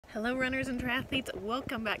Hello runners and triathletes,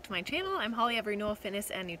 welcome back to my channel. I'm Holly of Renewal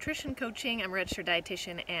Fitness and Nutrition Coaching. I'm a registered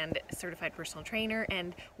dietitian and certified personal trainer,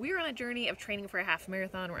 and we're on a journey of training for a half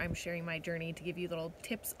marathon where I'm sharing my journey to give you little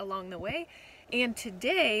tips along the way. And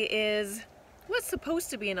today is what's supposed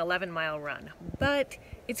to be an 11-mile run, but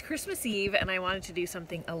it's Christmas Eve and I wanted to do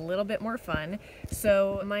something a little bit more fun.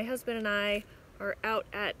 So my husband and I are out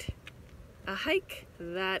at a hike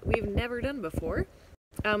that we've never done before.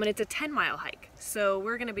 And it's a 10-mile hike. So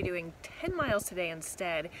we're going to be doing 10 miles today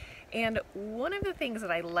instead. And one of the things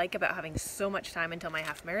that I like about having so much time until my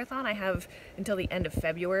half marathon, I have until the end of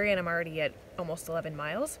February and I'm already at almost 11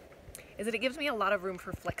 miles, is that it gives me a lot of room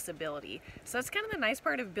for flexibility. So that's kind of the nice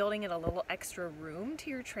part of building in a little extra room to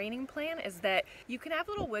your training plan, is that you can have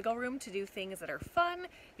a little wiggle room to do things that are fun.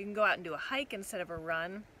 You can go out and do a hike instead of a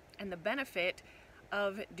run. And the benefit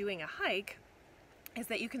of doing a hike is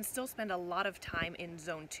that you can still spend a lot of time in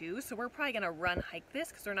zone 2. So we're probably gonna run hike this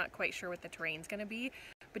because we're not quite sure what the terrain's gonna be.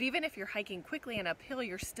 But even if you're hiking quickly and uphill,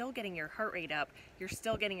 you're still getting your heart rate up, you're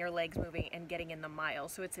still getting your legs moving and getting in the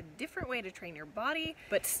miles. So it's a different way to train your body,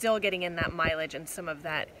 but still getting in that mileage and some of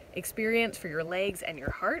that experience for your legs and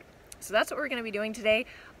your heart. So that's what we're gonna be doing today.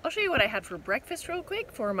 I'll show you what I had for breakfast real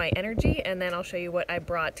quick for my energy, and then I'll show you what I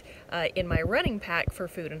brought in my running pack for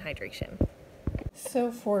food and hydration.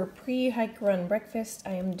 So for pre-hike run breakfast,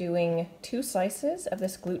 I am doing 2 slices of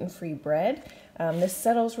this gluten-free bread. This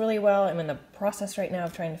settles really well. I'm in the process right now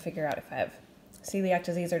of trying to figure out if I have celiac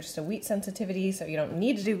disease or just a wheat sensitivity, so you don't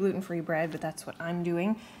need to do gluten-free bread, but that's what I'm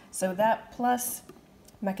doing. So that plus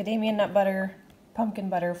macadamia nut butter, pumpkin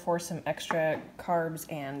butter for some extra carbs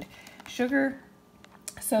and sugar.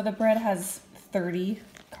 So the bread has 30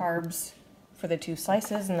 carbs for the 2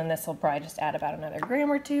 slices, and then this will probably just add about another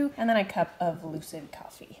gram or 2, and then a cup of Lucid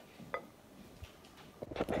coffee.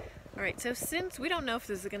 All right, so since we don't know if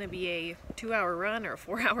this is going to be a 2-hour run or a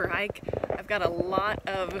 4-hour hike, I've got a lot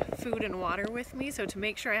of food and water with me. So to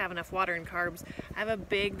make sure I have enough water and carbs, I have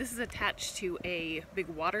this is attached to a big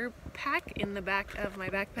water pack in the back of my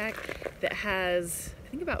backpack that has, I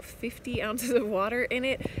think, about 50 ounces of water in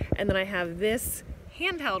it. And then I have this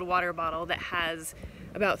handheld water bottle that has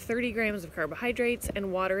about 30 grams of carbohydrates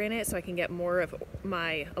and water in it, so I can get more of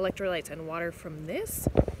my electrolytes and water from this.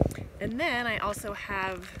 And then I also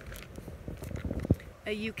have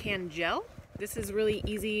a UCAN gel. This is really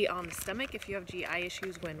easy on the stomach if you have GI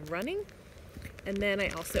issues when running. And then I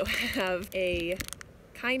also have a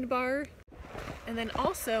Kind bar. And then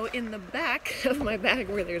also in the back of my bag,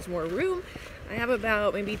 where there's more room, I have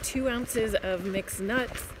about maybe 2 ounces of mixed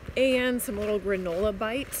nuts and some little granola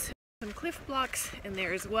bites. Some Cliff Bloks in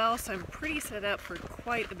there as well, so I'm pretty set up for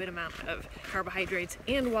quite a bit amount of carbohydrates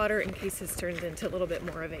and water in case this turns into a little bit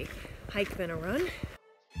more of a hike than a run.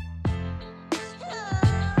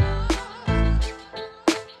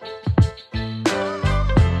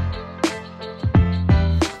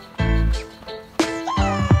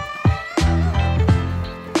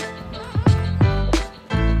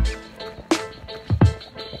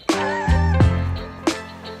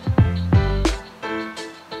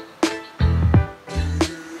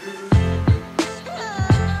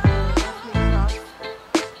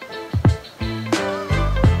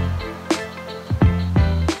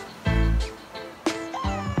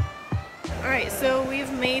 So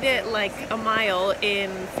we've made it like a mile in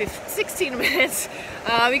 16 minutes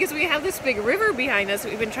because we have this big river behind us.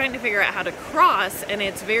 We've been trying to figure out how to cross, and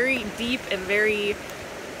it's very deep and very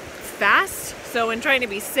fast. So in trying to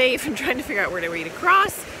be safe and trying to figure out where to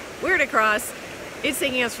cross, it's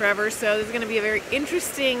taking us forever. So this is going to be a very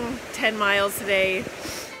interesting 10 miles today.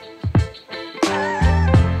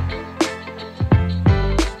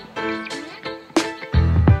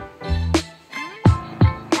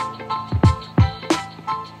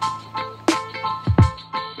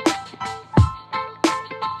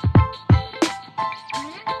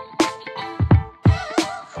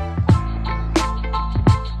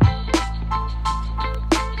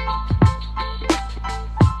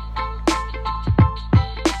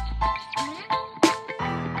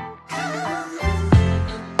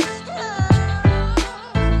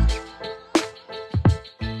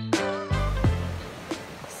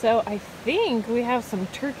 So I think we have some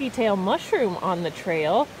turkey tail mushroom on the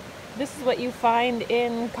trail. This is what you find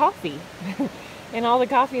in coffee. In all the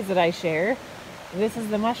coffees that I share, this is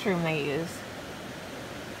the mushroom they use.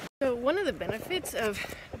 So one of the benefits of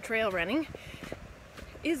trail running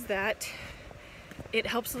is that it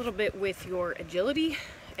helps a little bit with your agility,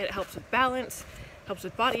 it helps with balance, helps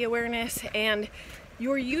with body awareness, and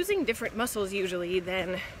you're using different muscles usually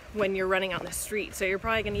than when you're running on the street. So you're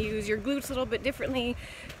probably going to use your glutes a little bit differently.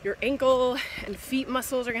 Your ankle and feet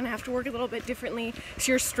muscles are going to have to work a little bit differently.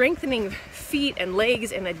 So you're strengthening feet and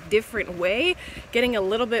legs in a different way, getting a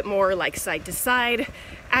little bit more like side to side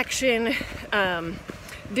action,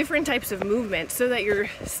 different types of movement, so that you're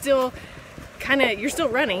still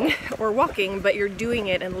running or walking, but you're doing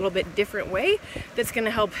it in a little bit different way that's going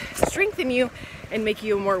to help strengthen you and make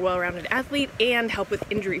you a more well-rounded athlete and help with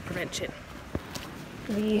injury prevention.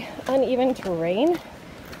 The uneven terrain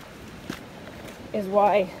is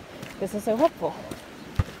why this is so helpful.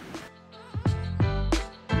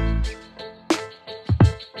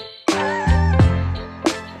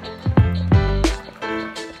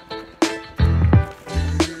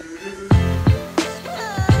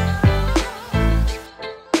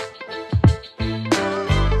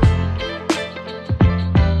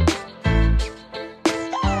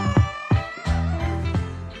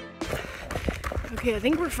 Okay, I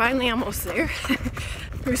think we're finally almost there.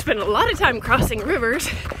 We spent a lot of time crossing rivers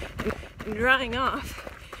and drying off,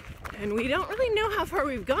 and we don't really know how far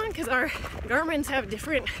we've gone because our Garmins have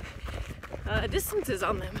different distances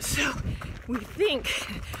on them. So we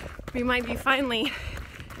think we might be finally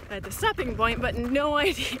at the stopping point, but no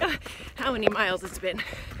idea how many miles it's been.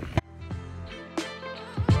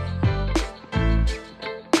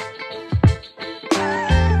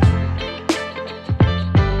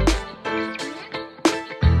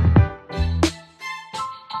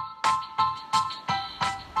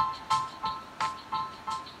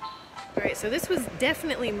 Alright, so this was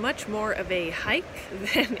definitely much more of a hike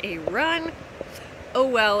than a run. Oh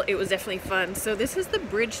well, it was definitely fun. So this is the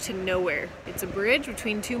bridge to nowhere. It's a bridge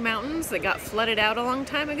between two mountains that got flooded out a long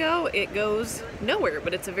time ago. It goes nowhere,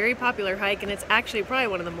 but it's a very popular hike, and it's actually probably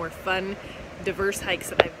one of the more fun, diverse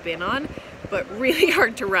hikes that I've been on, but really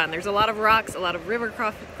hard to run. There's a lot of rocks, a lot of river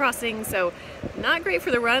crossing, so not great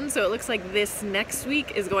for the run. So it looks like this next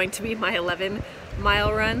week is going to be my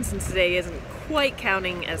 11-mile run, since today isn't quite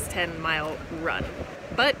counting as 10-mile run.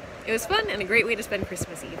 But it was fun and a great way to spend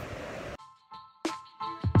Christmas Eve.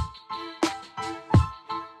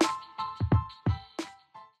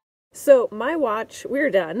 So my watch, we're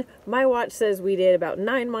done. My watch says we did about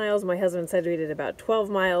 9 miles. My husband said we did about 12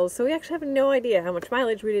 miles. So we actually have no idea how much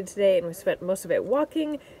mileage we did today, and we spent most of it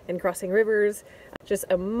walking and crossing rivers. Just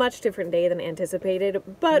a much different day than anticipated.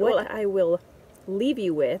 But what I will leave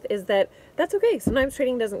you with is that that's okay. Sometimes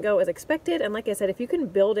training doesn't go as expected, and like I said, if you can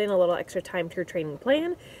build in a little extra time to your training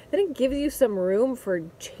plan, then it gives you some room for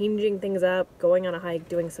changing things up, going on a hike,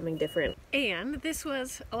 doing something different. And this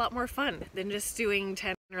was a lot more fun than just doing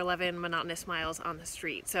 10 or 11 monotonous miles on the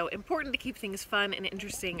street. So important to keep things fun and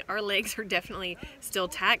interesting. Our legs are definitely still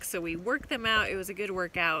taxed, so we worked them out. It was a good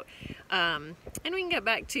workout, and we can get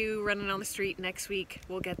back to running on the street next week.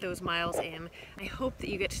 We'll get those miles in. I hope that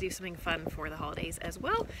you get to do something fun for the holidays as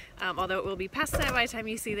well, although it will be past that by the time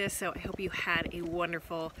you see this. So I hope you had a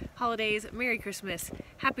wonderful holidays, Merry Christmas,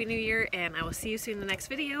 Happy New Year, and I will see you soon in the next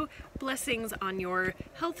video. Blessings on your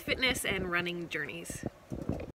health, fitness, and running journeys.